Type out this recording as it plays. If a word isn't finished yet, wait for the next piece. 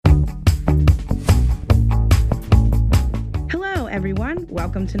everyone.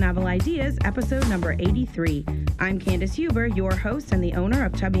 Welcome to Novel Ideas, episode number 83. I'm Candace Huber, your host and the owner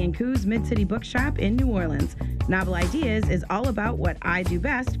of Chubby & Coo's Mid-City Bookshop in New Orleans. Novel Ideas is all about what I do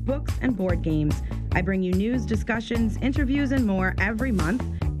best, books and board games. I bring you news, discussions, interviews, and more every month.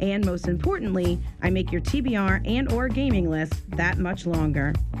 And most importantly, I make your TBR and or gaming list that much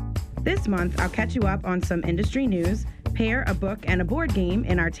longer. This month, I'll catch you up on some industry news, pair a book and a board game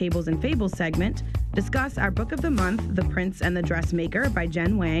in our Tables and Fables segment, discuss our book of the month, The Prince and the Dressmaker by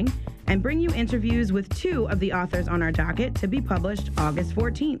Jen Wang, and bring you interviews with two of the authors on our docket to be published August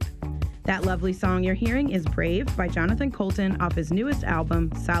 14th. That lovely song you're hearing is Brave by Jonathan Coulton off his newest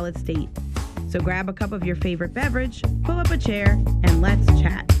album, Solid State. So grab a cup of your favorite beverage, pull up a chair, and let's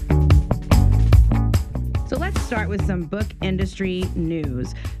chat. So let's start with some book industry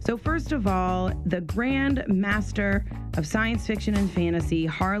news. So first of all, the grand master of science fiction and fantasy,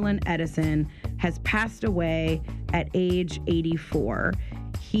 Harlan Ellison, has passed away at age 84.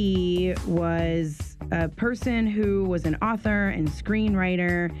 He was a person who was an author and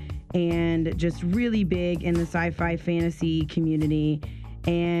screenwriter and just really big in the sci-fi fantasy community.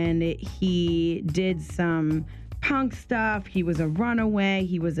 And he did some punk stuff. He was a runaway.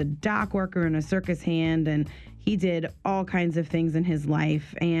 He was a dock worker and a circus hand. And he did all kinds of things in his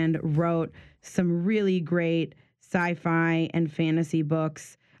life and wrote some really great sci-fi and fantasy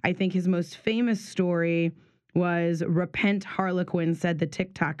books. I think his most famous story was Repent, Harlequin, Said the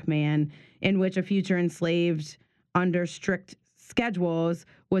TikTok Man, in which a future enslaved under strict schedules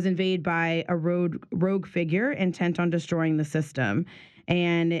was invaded by a rogue figure intent on destroying the system.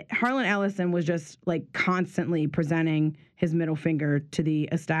 And Harlan Ellison was just like constantly presenting his middle finger to the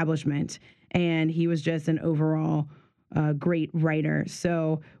establishment. And he was just an overall great writer.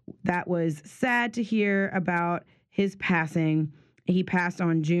 So that was sad to hear about his passing. He passed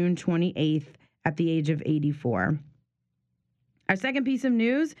on June 28th at the age of 84. Our second piece of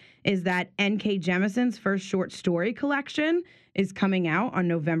news is that N.K. Jemisin's first short story collection is coming out on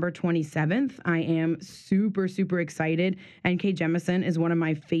November 27th. I am super, super excited. N.K. Jemisin is one of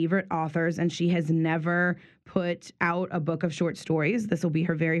my favorite authors, and she has never put out a book of short stories. This will be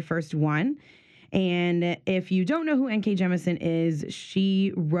her very first one. And if you don't know who N.K. Jemisin is,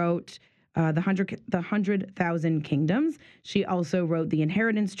 she wrote the 100,000 Kingdoms. She also wrote the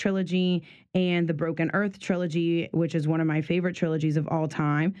Inheritance trilogy and the Broken Earth trilogy, which is one of my favorite trilogies of all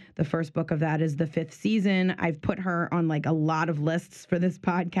time. The first book of that is The Fifth Season. I've put her on like a lot of lists for this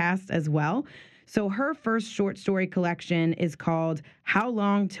podcast as well. So her first short story collection is called How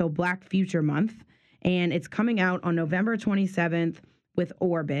Long Till Black Future Month, and it's coming out on November 27th with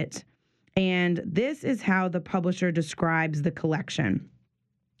Orbit. And this is how the publisher describes the collection.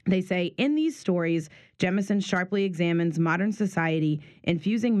 They say, in these stories, Jemisin sharply examines modern society,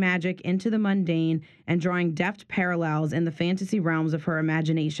 infusing magic into the mundane and drawing deft parallels in the fantasy realms of her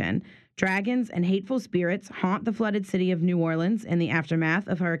imagination. Dragons and hateful spirits haunt the flooded city of New Orleans in the aftermath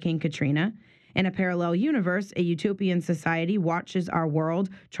of Hurricane Katrina. In a parallel universe, a utopian society watches our world,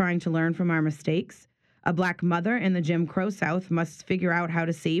 trying to learn from our mistakes. A black mother in the Jim Crow South must figure out how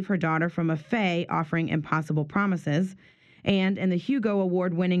to save her daughter from a fae offering impossible promises. And in the Hugo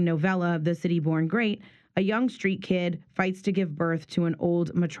Award-winning novella, The City Born Great, a young street kid fights to give birth to an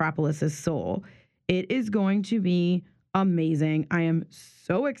old metropolis's soul. It is going to be amazing. I am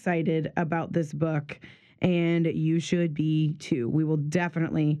so excited about this book, and you should be too. We will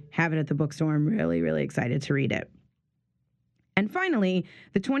definitely have it at the bookstore. I'm really, really excited to read it. And finally,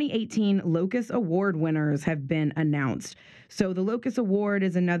 the 2018 Locus Award winners have been announced. So the Locus Award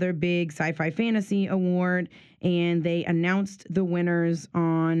is another big sci-fi fantasy award, and they announced the winners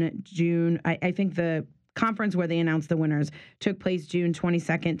on June. I think the conference where they announced the winners took place June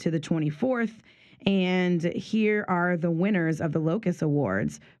 22nd to the 24th. And here are the winners of the Locus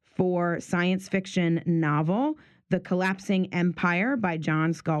Awards for science fiction novel, The Collapsing Empire by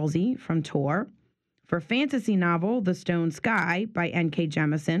John Scalzi from Tor. For fantasy novel, The Stone Sky by N.K.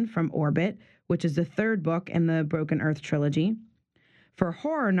 Jemisin from Orbit, which is the third book in the Broken Earth trilogy. For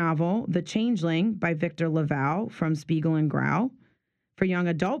horror novel, The Changeling by Victor Laval from Spiegel and Grau. For young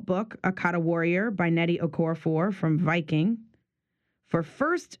adult book, Akata Warrior by Nnedi Okorafor from Viking. For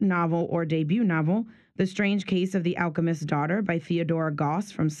first novel or debut novel, The Strange Case of the Alchemist's Daughter by Theodora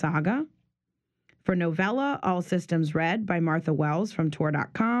Goss from Saga. For novella, All Systems Red by Martha Wells from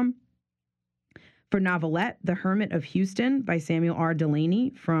Tor.com. For novelette, The Hermit of Houston by Samuel R. Delaney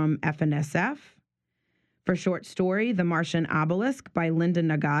from FNSF. For short story, The Martian Obelisk by Linda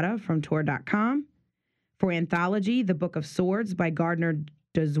Nagata from Tor.com. For anthology, The Book of Swords by Gardner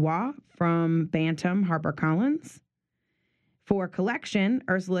Dozois from Bantam HarperCollins. For collection,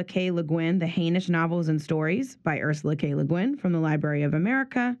 Ursula K. Le Guin, The Hainish Novels and Stories by Ursula K. Le Guin from the Library of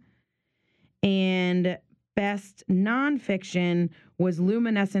America. And best nonfiction was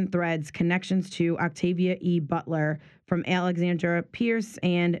Luminescent Threads, Connections to Octavia E. Butler from Alexandra Pierce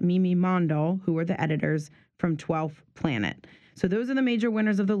and Mimi Mondal, who were the editors from 12th Planet. So those are the major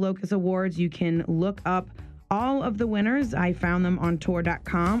winners of the Locus Awards. You can look up all of the winners. I found them on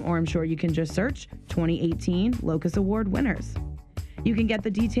Tor.com, or I'm sure you can just search 2018 Locus Award winners. You can get the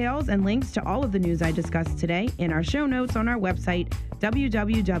details and links to all of the news I discussed today in our show notes on our website,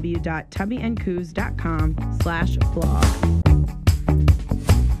 www.tubbyandcoos.com/blog.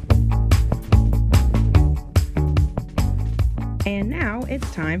 And now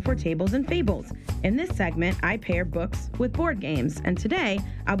it's time for Tables and Fables. In this segment, I pair books with board games, and today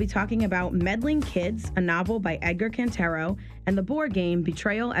I'll be talking about Meddling Kids, a novel by Edgar Cantero, and the board game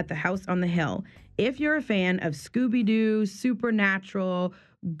Betrayal at the House on the Hill. If you're a fan of Scooby-Doo, supernatural,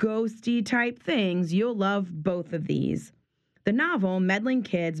 ghosty type things, you'll love both of these. The novel Meddling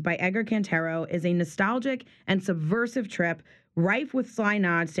Kids by Edgar Cantero is a nostalgic and subversive trip rife with sly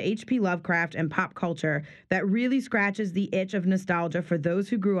nods to H.P. Lovecraft and pop culture that really scratches the itch of nostalgia for those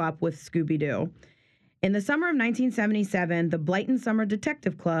who grew up with Scooby-Doo. In the summer of 1977, the Blyton Summer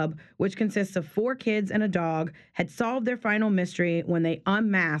Detective Club, which consists of 4 kids and a dog, had solved their final mystery when they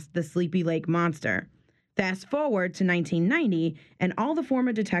unmasked the Sleepy Lake Monster. Fast forward to 1990, and all the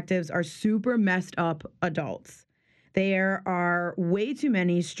former detectives are super messed up adults. There are way too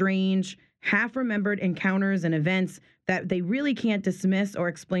many strange, half-remembered encounters and events that they really can't dismiss or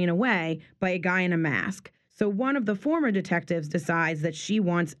explain away by a guy in a mask. So one of the former detectives decides that she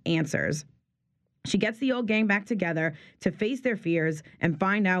wants answers. She gets the old gang back together to face their fears and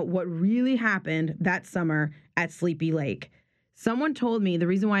find out what really happened that summer at Sleepy Lake. Someone told me the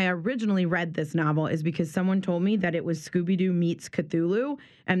reason why I originally read this novel is because someone told me that it was Scooby-Doo meets Cthulhu,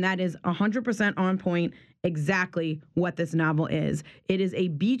 and that is 100% on point, exactly what this novel is. It is a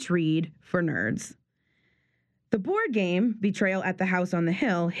beach read for nerds. The board game, Betrayal at the House on the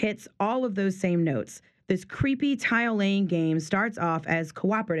Hill, hits all of those same notes. This creepy tile-laying game starts off as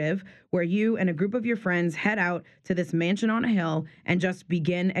cooperative, where you and a group of your friends head out to this mansion on a hill and just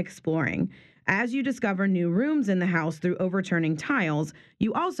begin exploring. As you discover new rooms in the house through overturning tiles,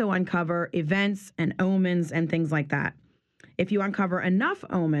 you also uncover events and omens and things like that. If you uncover enough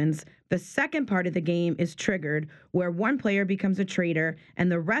omens, the second part of the game is triggered, where one player becomes a traitor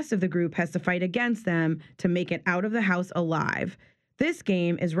and the rest of the group has to fight against them to make it out of the house alive. This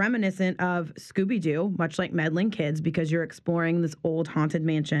game is reminiscent of Scooby-Doo, much like Meddling Kids, because you're exploring this old haunted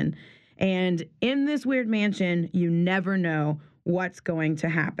mansion. And in this weird mansion, you never know what's going to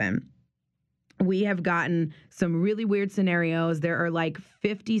happen. We have gotten some really weird scenarios. There are like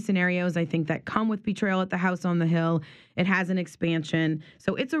 50 scenarios, I think, that come with Betrayal at the House on the Hill. It has an expansion,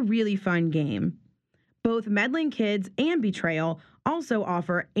 so it's a really fun game. Both Meddling Kids and Betrayal also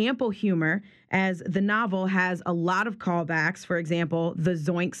offer ample humor, as the novel has a lot of callbacks. For example, the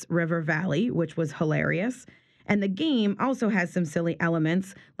Zoinks River Valley, which was hilarious. And the game also has some silly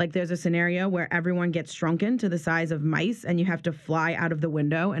elements, like there's a scenario where everyone gets shrunken to the size of mice and you have to fly out of the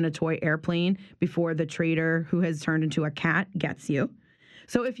window in a toy airplane before the traitor who has turned into a cat gets you.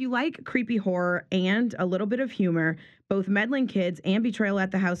 So if you like creepy horror and a little bit of humor, both Meddling Kids and Betrayal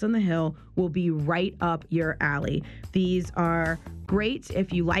at the House on the Hill will be right up your alley. These are great.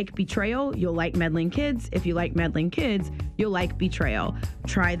 If you like Betrayal, you'll like Meddling Kids. If you like Meddling Kids, you'll like Betrayal.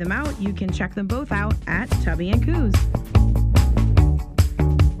 Try them out. You can check them both out at Tubby and Coos.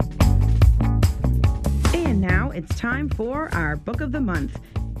 And now it's time for our Book of the Month.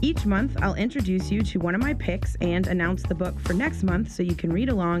 Each month, I'll introduce you to one of my picks and announce the book for next month so you can read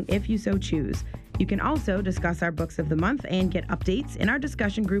along if you so choose. You can also discuss our books of the month and get updates in our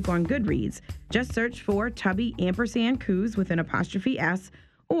discussion group on Goodreads. Just search for Tubby & Coos with an apostrophe S,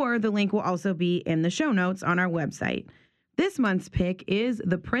 or the link will also be in the show notes on our website. This month's pick is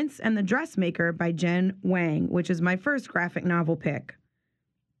The Prince and the Dressmaker by Jen Wang, which is my first graphic novel pick.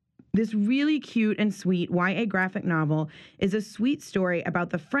 This really cute and sweet YA graphic novel is a sweet story about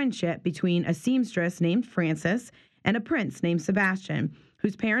the friendship between a seamstress named Frances and a prince named Sebastian,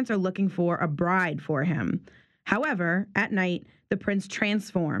 whose parents are looking for a bride for him. However, at night, the prince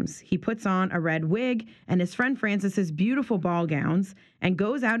transforms. He puts on a red wig and his friend Frances's beautiful ball gowns and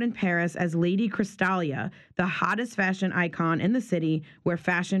goes out in Paris as Lady Crystalia, the hottest fashion icon in the city where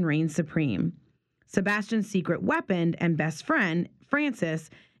fashion reigns supreme. Sebastian's secret weapon and best friend, Frances,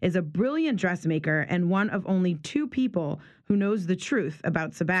 is a brilliant dressmaker and one of only 2 people who knows the truth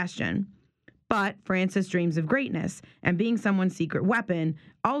about Sebastian. But Frances dreams of greatness, and being someone's secret weapon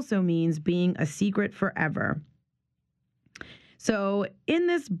also means being a secret forever. So in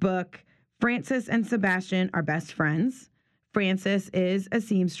this book, Frances and Sebastian are best friends. Frances is a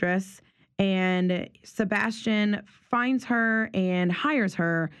seamstress, and Sebastian finds her and hires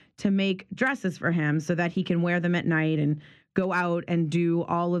her to make dresses for him so that he can wear them at night and go out and do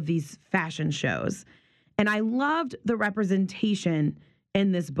all of these fashion shows. And I loved the representation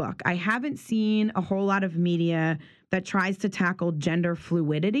in this book. I haven't seen a whole lot of media that tries to tackle gender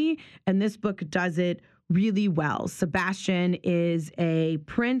fluidity, and this book does it really well. Sebastian is a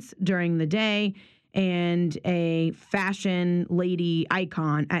prince during the day and a fashion lady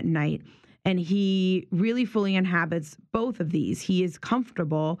icon at night. And he really fully inhabits both of these. He is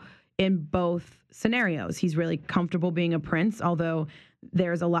comfortable in both scenarios. He's really comfortable being a prince, although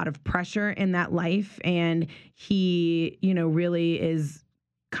there's a lot of pressure in that life. And he, really is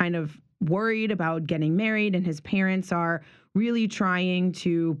kind of worried about getting married. And his parents are really trying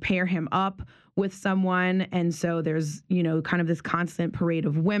to pair him up with someone. And so there's, kind of this constant parade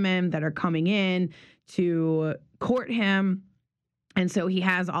of women that are coming in to court him. And so he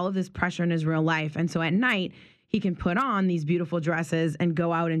has all of this pressure in his real life. And so at night, he can put on these beautiful dresses and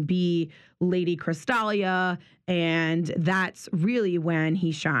go out and be Lady Crystalia. And that's really when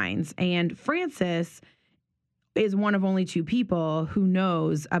he shines. And Frances is one of only two people who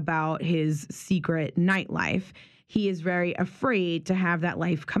knows about his secret nightlife. He is very afraid to have that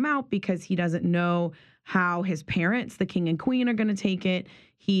life come out because he doesn't know how his parents, the king and queen, are going to take it.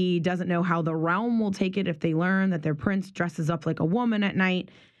 He doesn't know how the realm will take it if they learn that their prince dresses up like a woman at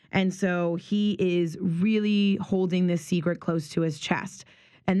night. And so he is really holding this secret close to his chest.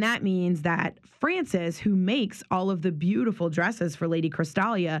 And that means that Frances, who makes all of the beautiful dresses for Lady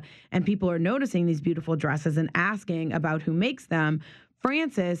Crystalia, and people are noticing these beautiful dresses and asking about who makes them,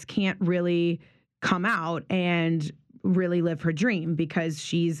 Frances can't really come out and really live her dream because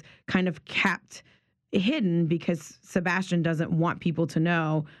she's kind of kept hidden because Sebastian doesn't want people to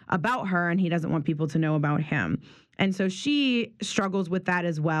know about her and he doesn't want people to know about him. And so she struggles with that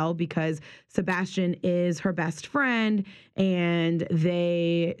as well because Sebastian is her best friend and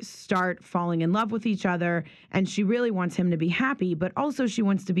they start falling in love with each other. And she really wants him to be happy, but also she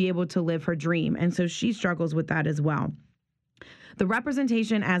wants to be able to live her dream. And so she struggles with that as well. The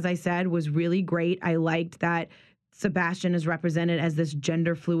representation, as I said, was really great. I liked that Sebastian is represented as this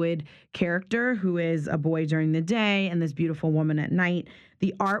gender fluid character who is a boy during the day and this beautiful woman at night.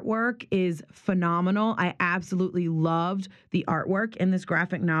 The artwork is phenomenal. I absolutely loved the artwork in this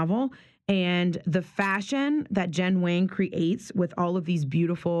graphic novel. And the fashion that Jen Wang creates with all of these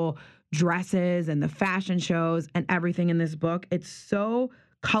beautiful dresses and the fashion shows and everything in this book, it's so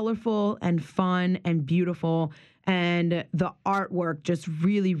colorful and fun and beautiful. And the artwork just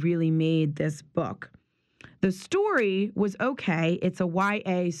really, really made this book. The story was okay. It's a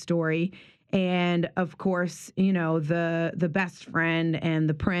YA story. And of course, the best friend and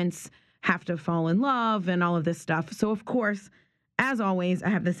the prince have to fall in love and all of this stuff. So of course, as always, I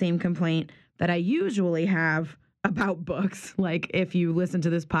have the same complaint that I usually have about books. Like if you listen to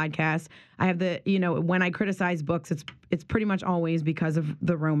this podcast, I have when I criticize books, it's pretty much always because of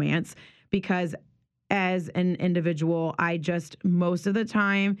the romance. Because as an individual, I just most of the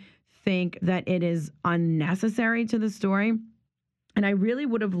time think that it is unnecessary to the story. And I really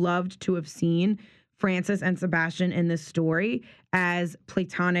would have loved to have seen Frances and Sebastian in this story as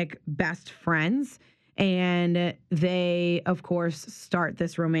platonic best friends. And they, of course, start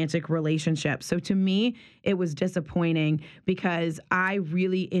this romantic relationship. So to me, it was disappointing because I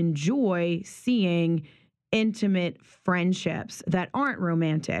really enjoy seeing intimate friendships that aren't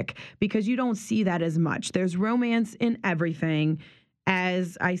romantic because you don't see that as much. There's romance in everything.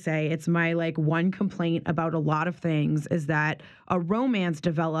 As I say, it's my one complaint about a lot of things is that a romance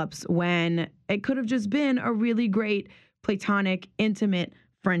develops when it could have just been a really great platonic, intimate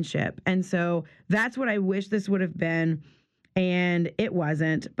friendship. And so that's what I wish this would have been. And it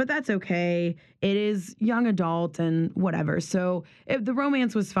wasn't, but that's okay. It is young adult and whatever. So if the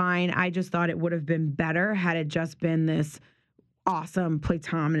romance was fine, I just thought it would have been better had it just been this awesome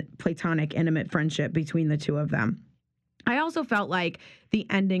platonic intimate friendship between the two of them. I also felt like the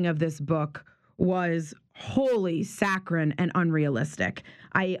ending of this book was wholly saccharine and unrealistic.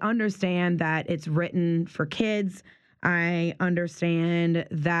 I understand that it's written for kids. I understand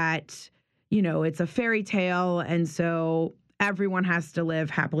that, it's a fairy tale, and so everyone has to live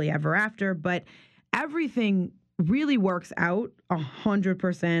happily ever after, but everything really works out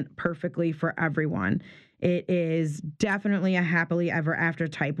 100% perfectly for everyone. It is definitely a happily ever after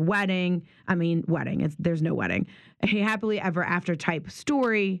type wedding. There's no wedding. A happily ever after type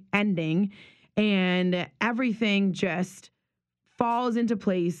story ending, and everything just falls into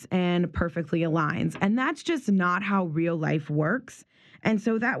place and perfectly aligns. And that's just not how real life works. And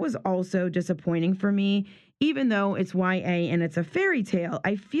so that was also disappointing for me. Even though it's YA and it's a fairy tale,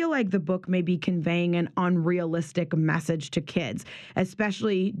 I feel like the book may be conveying an unrealistic message to kids,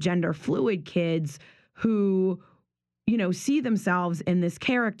 especially gender fluid kids who, see themselves in this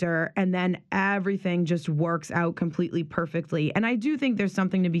character, and then everything just works out completely perfectly. And I do think there's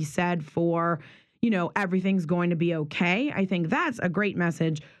something to be said for, everything's going to be okay. I think that's a great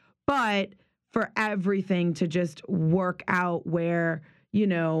message. But for everything to just work out where,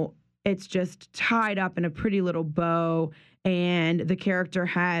 it's just tied up in a pretty little bow, and the character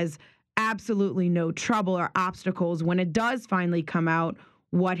has absolutely no trouble or obstacles when it does finally come out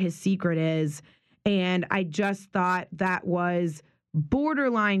what his secret is. And I just thought that was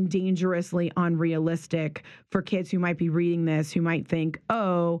borderline dangerously unrealistic for kids who might be reading this, who might think,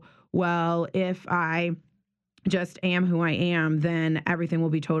 oh, well, if I just am who I am, then everything will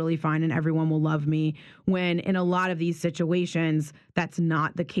be totally fine and everyone will love me, when in a lot of these situations, that's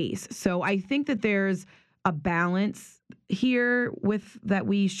not the case. So I think that there's a balance here with that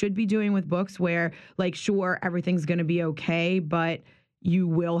we should be doing with books where, like, sure, everything's going to be okay, but you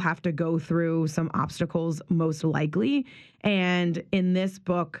will have to go through some obstacles most likely. And in this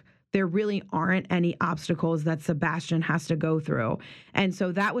book, there really aren't any obstacles that Sebastian has to go through. And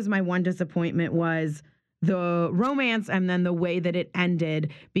so that was my one disappointment, was the romance and then the way that it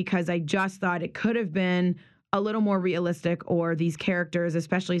ended, because I just thought it could have been a little more realistic, or these characters,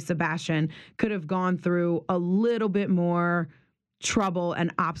 especially Sebastian, could have gone through a little bit more trouble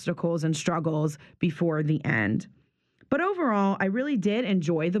and obstacles and struggles before the end. But overall, I really did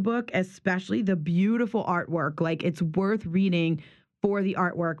enjoy the book, especially the beautiful artwork. Like, it's worth reading for the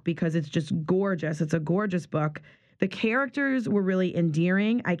artwork because it's just gorgeous. It's a gorgeous book. The characters were really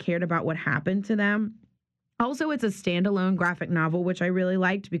endearing. I cared about what happened to them. Also, it's a standalone graphic novel, which I really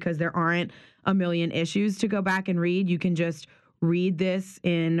liked because there aren't a million issues to go back and read. You can just read this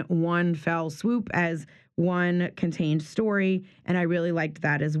in one fell swoop as one contained story, and I really liked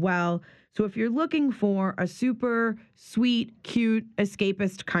that as well. So if you're looking for a super sweet, cute,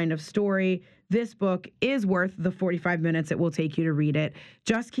 escapist kind of story, this book is worth the 45 minutes it will take you to read it.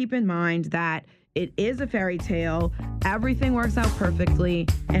 Just keep in mind that it is a fairy tale, everything works out perfectly,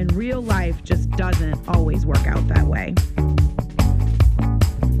 and real life just doesn't always work out that way.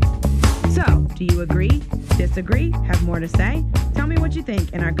 So, do you agree, disagree, have more to say? Tell me what you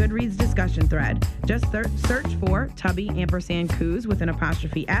think in our Goodreads discussion thread. Just search for Tubby_Coos with an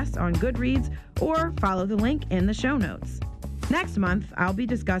apostrophe S on Goodreads, or follow the link in the show notes. Next month, I'll be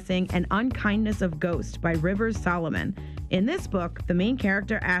discussing An Unkindness of Ghost by Rivers Solomon. In this book, the main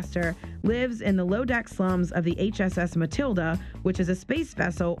character, Aster, lives in the low-deck slums of the HSS Matilda, which is a space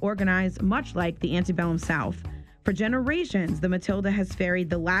vessel organized much like the antebellum South. For generations, the Matilda has ferried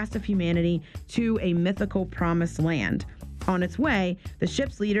the last of humanity to a mythical promised land. On its way, the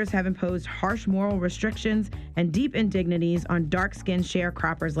ship's leaders have imposed harsh moral restrictions and deep indignities on dark-skinned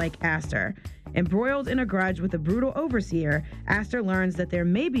sharecroppers like Aster. Embroiled in a grudge with a brutal overseer, Aster learns that there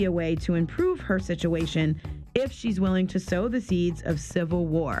may be a way to improve her situation if she's willing to sow the seeds of civil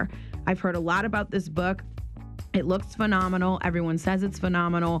war. I've heard a lot about this book. It looks phenomenal. Everyone says it's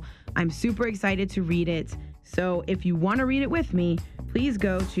phenomenal. I'm super excited to read it. So if you want to read it with me, please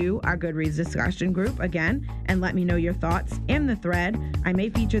go to our Goodreads discussion group again and let me know your thoughts in the thread. I may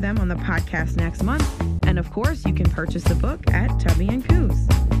feature them on the podcast next month. And of course, you can purchase the book at Tubby & Coos.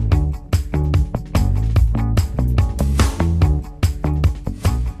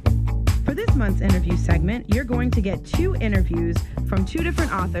 For this month's interview segment, you're going to get 2 interviews from 2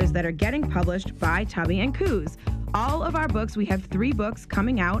 different authors that are getting published by Tubby & Coos. All of our books, we have 3 books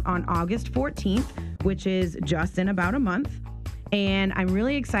coming out on August 14th, which is just in about a month. And I'm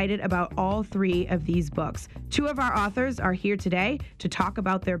really excited about all 3 of these books. 2 of our authors are here today to talk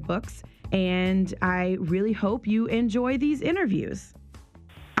about their books, and I really hope you enjoy these interviews.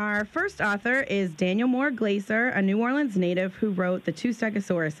 Our first author is Daniel Moore Glaser, a New Orleans native who wrote The Two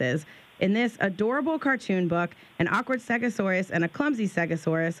Stegosauruses. In this adorable cartoon book, an awkward Stegosaurus and a clumsy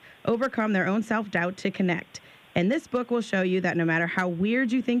Stegosaurus overcome their own self-doubt to connect. And this book will show you that no matter how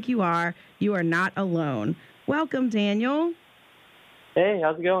weird you think you are not alone. Welcome, Daniel. Hey,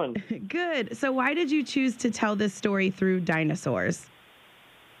 how's it going? Good. So why did you choose to tell this story through dinosaurs?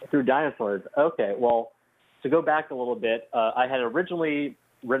 Through dinosaurs. Okay, well, to go back a little bit, I had originally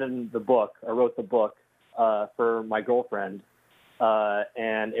wrote the book for my girlfriend,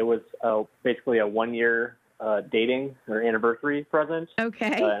 and it was basically a 1-year dating or anniversary present.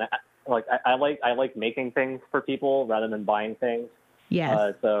 Okay. And I like making things for people rather than buying things.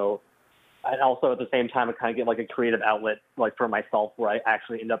 Yes. So and also at the same time, I kind of get like a creative outlet like for myself where I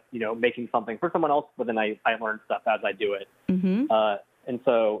actually end up, making something for someone else, but then I learn stuff as I do it. Mm-hmm. And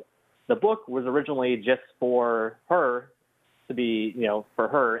so the book was originally just for her to be, for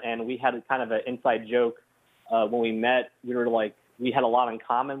her. And we had kind of an inside joke when we met. We had a lot in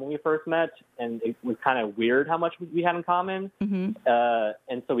common when we first met, and it was kind of weird how much we had in common. Mm-hmm.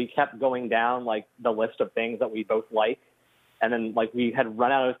 And so we kept going down like the list of things that we both like. And then like we had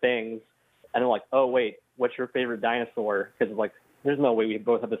run out of things, and we're like, oh wait, what's your favorite dinosaur? Because like there's no way we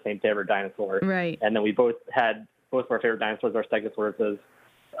both have the same favorite dinosaur. Right. And then we both of our favorite dinosaurs are Stegosauruses.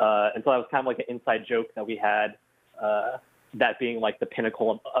 And so that was kind of like an inside joke that we had, that being like the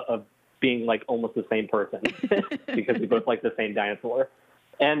pinnacle of being like almost the same person because we both like the same dinosaur.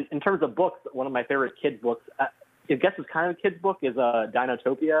 And in terms of books, one of my favorite kids books, I guess it's kind of a kid's book, is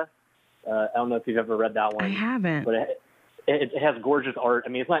Dinotopia. I don't know if you've ever read that one. I haven't. But it has gorgeous art. I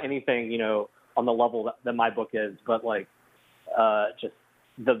mean, it's not anything, on the level that my book is, but like just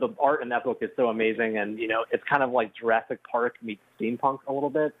the art in that book is so amazing. And, it's kind of like Jurassic Park meets steampunk a little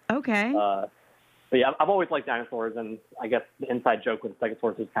bit. Okay. But yeah, I've always liked dinosaurs, and I guess the inside joke with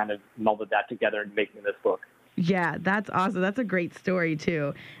Stegosaurus has kind of melded that together and making this book. Yeah, that's awesome. That's a great story,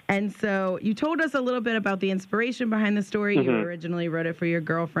 too. And so you told us a little bit about the inspiration behind the story. Mm-hmm. You originally wrote it for your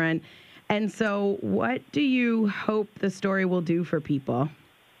girlfriend. And so what do you hope the story will do for people?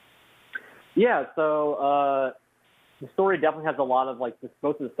 Yeah, so the story definitely has a lot of, like,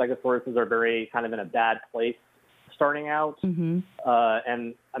 both of the Stegosauruses are very kind of in a bad place starting out. Mm-hmm.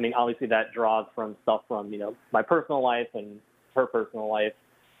 And I mean, obviously that draws from stuff from, my personal life and her personal life.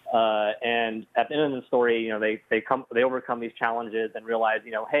 And at the end of the story, they overcome these challenges and realize,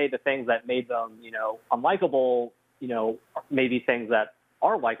 hey, the things that made them, unlikable, may be things that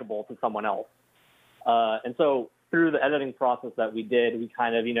are likable to someone else. And so through the editing process that we did, we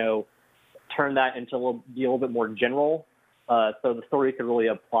kind of, turned that into be a little bit more general. So the story could really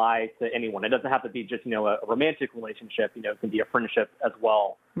apply to anyone. It doesn't have to be just, a romantic relationship, it can be a friendship as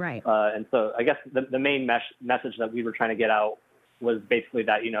well. Right. And so I guess the main message that we were trying to get out was basically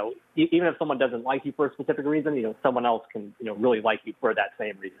that, even if someone doesn't like you for a specific reason, someone else can, really like you for that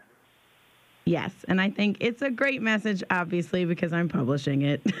same reason. Yes, and I think it's a great message, obviously, because I'm publishing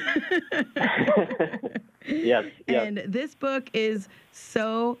it. Yes. And this book is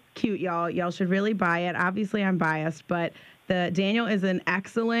so cute, y'all. Y'all should really buy it. Obviously, I'm biased, but Daniel is an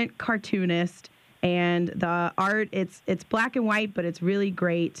excellent cartoonist, and the art, it's black and white, but it's really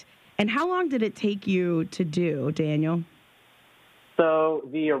great. And how long did it take you to do, Daniel? So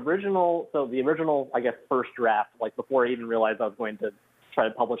the original, I guess, first draft, like before I even realized I was going to try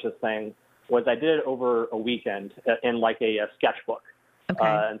to publish this thing, was I did it over a weekend in like a sketchbook. Okay.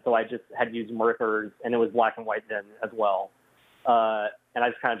 And so I just had used markers, and it was black and white then as well. And I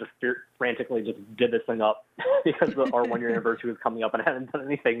just kind of just frantically just did this thing up because our 1 year anniversary was coming up and I hadn't done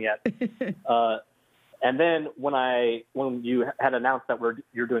anything yet. And then when you had announced that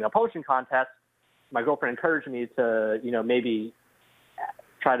you're doing a publishing contest, my girlfriend encouraged me to, maybe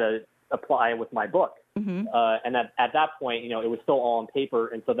try to apply with my book. Mm-hmm. And at that point, it was still all on paper.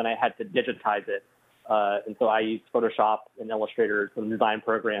 And so then I had to digitize it. And so I used Photoshop and Illustrator, some design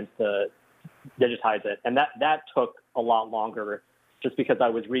programs to digitize it. And that took a lot longer just because I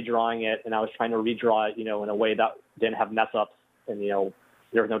was redrawing it and I was trying to redraw it, in a way that didn't have mess ups and,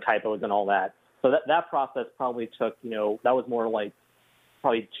 there was no typos and all that. So that process probably took, that was more like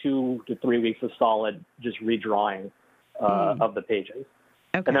probably 2 to 3 weeks of solid just redrawing of the pages.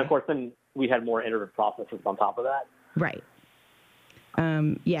 Okay. And then, of course, then we had more iterative processes on top of that. Right.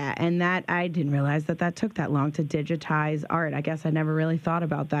 Yeah, and that I didn't realize that took that long to digitize art. I guess I never really thought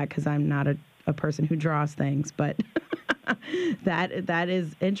about that because I'm not a person who draws things, but that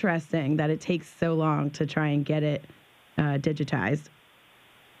is interesting that it takes so long to try and get it digitized.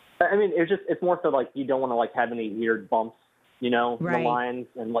 I mean, it's more so like you don't want to like have any weird bumps, in the lines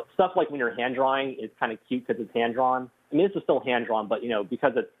and stuff like when you're hand drawing, it's kind of cute because it's hand drawn. I mean, this is still hand drawn, but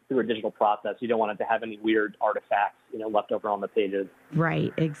because it's through a digital process, you don't want it to have any weird artifacts, left over on the pages.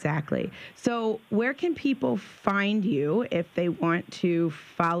 Right, exactly. So where can people find you if they want to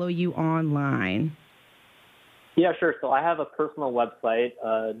follow you online? Yeah, sure. So I have a personal website,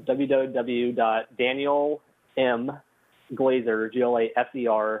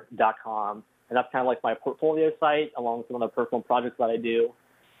 www.danielmglazer.com. And that's kind of like my portfolio site along with some of the personal projects that I do.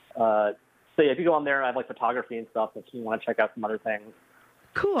 So yeah, if you go on there, I have like photography and stuff if you want to check out some other things.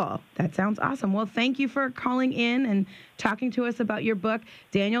 Cool. That sounds awesome. Well, thank you for calling in and talking to us about your book.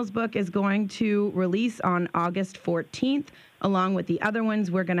 Daniel's book is going to release on August 14th. Along with the other ones,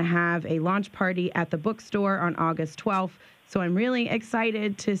 we're going to have a launch party at the bookstore on August 12th. So I'm really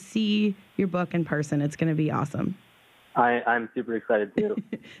excited to see your book in person. It's going to be awesome. I'm super excited too.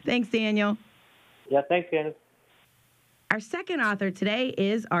 Thanks, Daniel. Yeah, thanks, Candace. Our second author today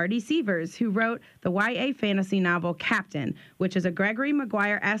is Artie Sievers, who wrote the YA fantasy novel Captain, which is a Gregory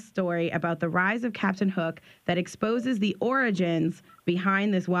Maguire-esque story about the rise of Captain Hook that exposes the origins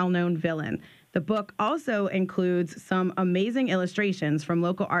behind this well-known villain. The book also includes some amazing illustrations from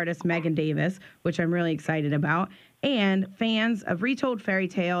local artist Megan Davis, which I'm really excited about, and fans of retold fairy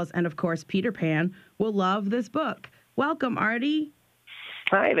tales and, of course, Peter Pan will love this book. Welcome, Artie.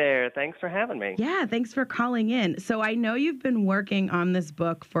 Hi there. Thanks for having me. Yeah, thanks for calling in. So I know you've been working on this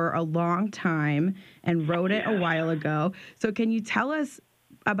book for a long time and wrote it a while ago. So can you tell us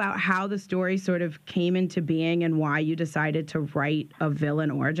about how the story sort of came into being and why you decided to write a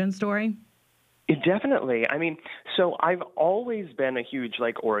villain origin story? Definitely. I mean, so I've always been a huge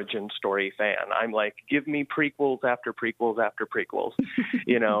origin story fan. I'm like, give me prequels after prequels after prequels.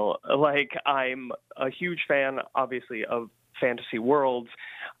 I'm a huge fan, obviously, of fantasy worlds,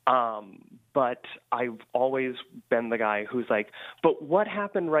 but I've always been the guy who's like, but what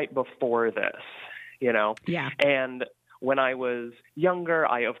happened right before this? Yeah. And when I was younger,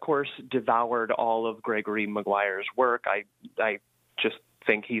 I of course devoured all of Gregory Maguire's work. I just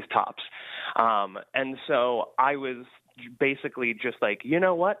think he's tops. And so I was basically just like, you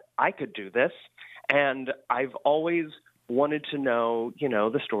know what? I could do this. And I've always wanted to know,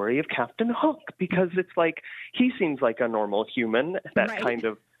 the story of Captain Hook, because it's like, he seems like a normal human that kind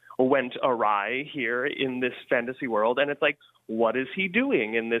of went awry here in this fantasy world. And it's like, what is he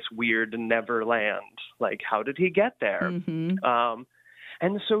doing in this weird Neverland? Like, how did he get there? Mm-hmm.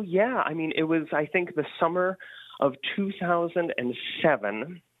 And so, yeah, I mean, it was, I think, the summer of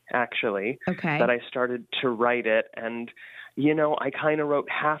 2007, actually, that I started to write it. And, I kind of wrote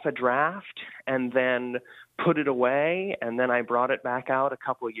half a draft and then put it away. And then I brought it back out a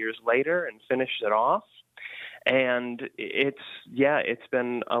couple of years later and finished it off. And it's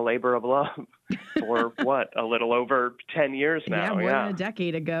been a labor of love for a little over 10 years now. More than a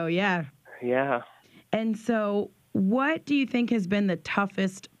decade ago. Yeah. Yeah. And so what do you think has been the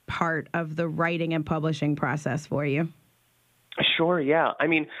toughest part of the writing and publishing process for you? Sure. Yeah. I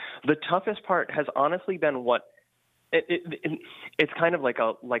mean, the toughest part has honestly been it's kind of like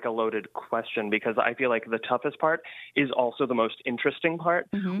a loaded question, because I feel like the toughest part is also the most interesting part,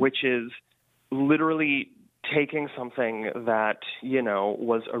 which is literally taking something that,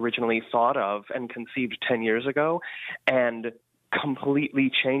 was originally thought of and conceived 10 years ago and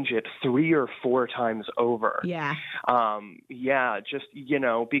completely change it 3 or 4 times over. Yeah. Just,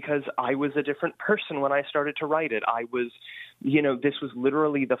 because I was a different person when I started to write it. I was, this was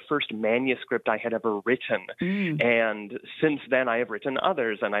literally the first manuscript I had ever written. And since then I have written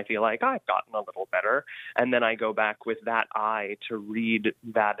others, and I feel like I've gotten a little better. And then I go back with that eye to read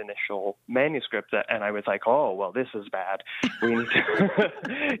that initial manuscript, and I was like, oh, well, this is bad. We need to,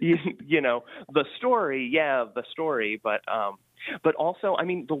 the story, but also, I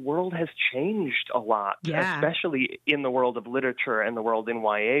mean, the world has changed a lot, especially in the world of literature and the world in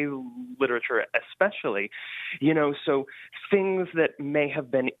YA literature, especially, so things that may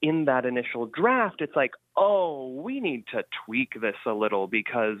have been in that initial draft, it's like, oh, we need to tweak this a little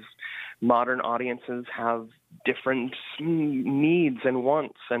because modern audiences have different needs and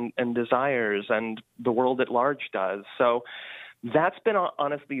wants and desires, and the world at large does. So that's been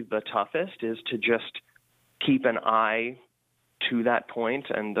honestly the toughest, is to just keep an eye to that point,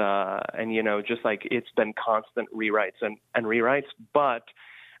 and just like, it's been constant rewrites and rewrites. But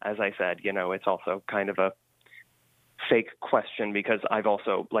as I said, it's also kind of a fake question, because I've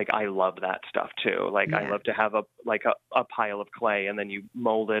also, I love that stuff too. I love to have a pile of clay, and then you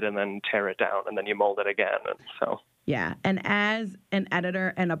mold it and then tear it down and then you mold it again. And so. Yeah. And as an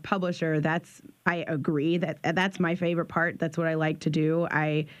editor and a publisher, I agree that's my favorite part. That's what I like to do.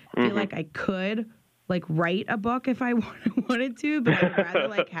 I feel like I could write a book if I wanted to, but I'd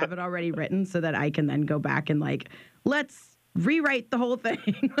rather have it already written so that I can then go back and let's rewrite the whole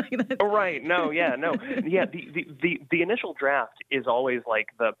thing. Right. No. Yeah. No. Yeah. The initial draft is always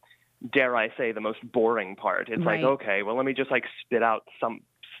the, dare I say, the most boring part. It's okay, well, let me just spit out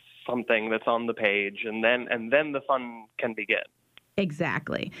something that's on the page, and then the fun can begin.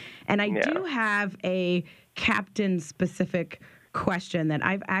 Exactly. And I do have a Captain specific question that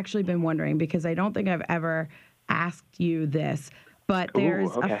I've actually been wondering, because I don't think I've ever asked you this, but there's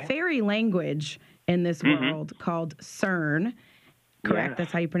a fairy language in this world called Cern, correct?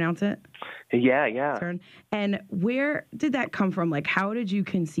 That's how you pronounce it? Yeah. Cern. And where did that come from? How did you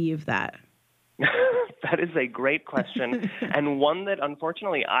conceive that? That is a great question, and one that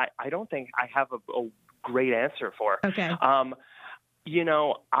unfortunately I don't think I have a great answer for. Okay.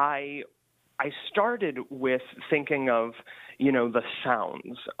 I started with thinking of, the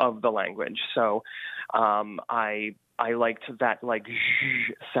sounds of the language. So I liked that like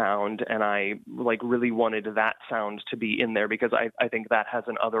zh sound, and I like really wanted that sound to be in there because I think that has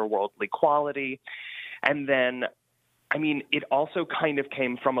an otherworldly quality. And then, it also kind of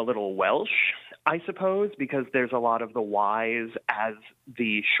came from a little Welsh, I suppose, because there's a lot of the Y's as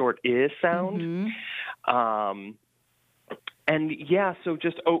the short I sound. Mm-hmm. And yeah, so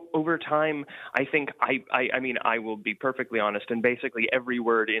just over time, I think I will be perfectly honest, and basically every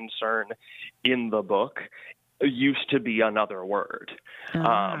word in CERN in the book used to be another word.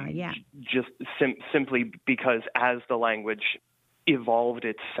 Yeah. Just simply because as the language evolved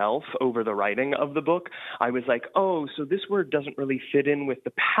itself over the writing of the book, I was like, oh, so this word doesn't really fit in with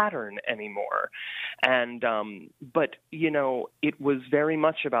the pattern anymore. And but it was very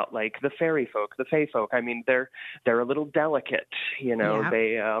much about like the fairy folk, the fae folk. They're a little delicate, Yeah.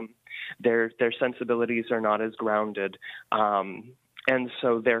 They their sensibilities are not as grounded. And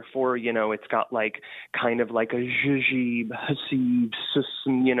so therefore, it's got like kind of like a zhuzhib, hasib,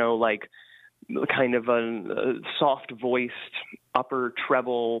 like kind of a soft-voiced upper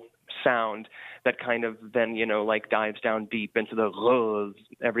treble sound that kind of then, like dives down deep into the rose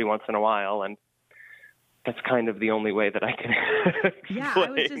every once in a while. And that's kind of the only way that I can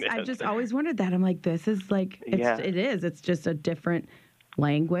explain I've just always wondered that. I'm like, this is like, it's just a different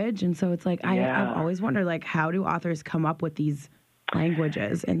language. And so it's like, I've always wondered, like, how do authors come up with these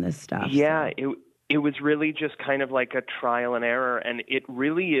languages in this stuff? Yeah, it was really just kind of like a trial and error, and it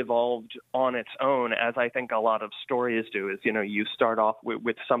really evolved on its own, as I think a lot of stories do, is, you start off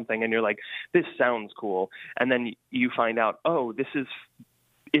with something and you're like, this sounds cool. And then you find out, oh,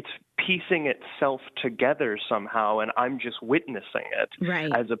 it's piecing itself together somehow, and I'm just witnessing it, right,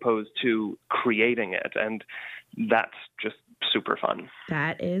 as opposed to creating it. And that's just super fun.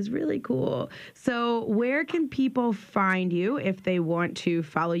 That is really cool. So where can people find you if they want to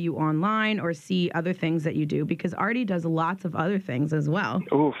follow you online or see other things that you do? Because Artie does lots of other things as well.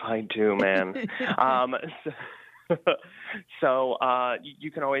 Oof, I do, man. So you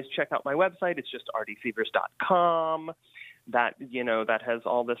can always check out my website. It's just artiesievers.com. That has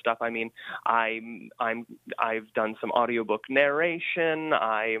all this stuff. I've done some audiobook narration.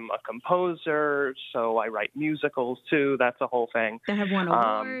 I'm a composer, so I write musicals too. That's a whole thing. That have won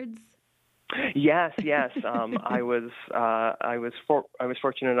awards. Yes. I was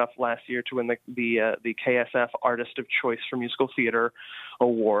fortunate enough last year to win the KSF Artist of Choice for Musical Theater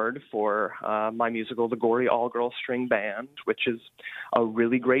Award for my musical, The Gory All-Girl String Band, which is a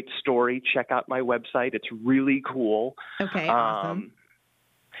really great story. Check out my website; it's really cool. Okay, awesome.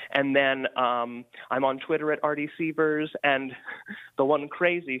 And then I'm on Twitter at Artie Sievers, and the one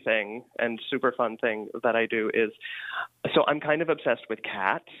crazy thing and super fun thing that I do is, so I'm kind of obsessed with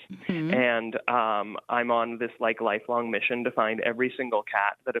cats, mm-hmm. and I'm on this like lifelong mission to find every single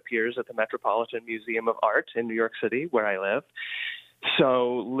cat that appears at the Metropolitan Museum of Art in New York City, where I live.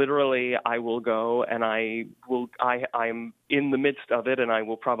 So literally, I will go, and I'm in the midst of it, and I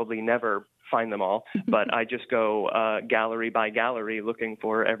will probably never find them all, but I just go gallery by gallery looking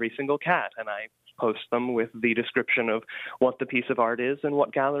for every single cat, and I post them with the description of what the piece of art is and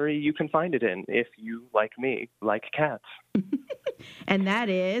what gallery you can find it in if you, like me, like cats. And that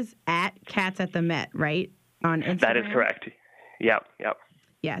is at Cats at the Met, right? On Instagram? That is correct. Yep.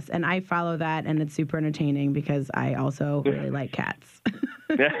 Yes, and I follow that, and it's super entertaining because I also really like cats.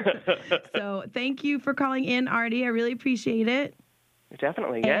 So thank you for calling in, Artie. I really appreciate it.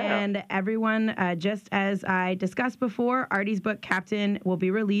 Definitely, yeah. And everyone, just as I discussed before, Artie's book, Captain, will be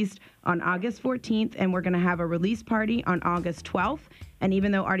released on August 14th, and we're going to have a release party on August 12th. And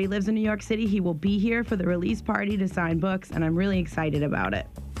even though Artie lives in New York City, he will be here for the release party to sign books, and I'm really excited about it.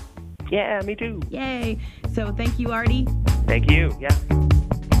 Yeah, me too. Yay. So thank you, Artie. Thank you, yeah.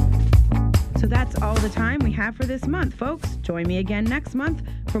 So that's all the time we have for this month, folks. Join me again next month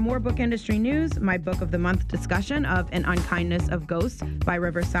for more book industry news, my book of the month discussion of An Unkindness of Ghosts by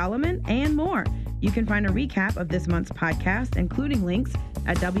River Solomon, and more. You can find a recap of this month's podcast, including links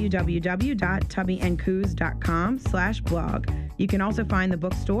at www.tubbyandcoos.com/blog. You can also find the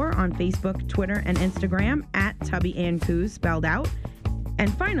bookstore on Facebook, Twitter, and Instagram at Tubby and Coos, spelled out.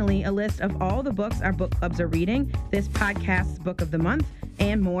 And finally, a list of all the books our book clubs are reading, this podcast's book of the month,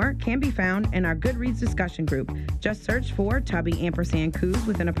 and more can be found in our Goodreads discussion group. Just search for Tubby_Coos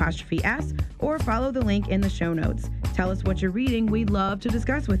with an apostrophe S, or follow the link in the show notes. Tell us what you're reading. We'd love to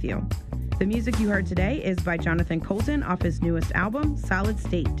discuss with you. The music you heard today is by Jonathan Colton off his newest album, Solid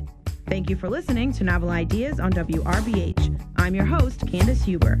State. Thank you for listening to Novel Ideas on WRBH. I'm your host, Candace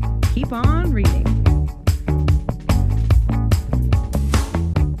Huber. Keep on reading.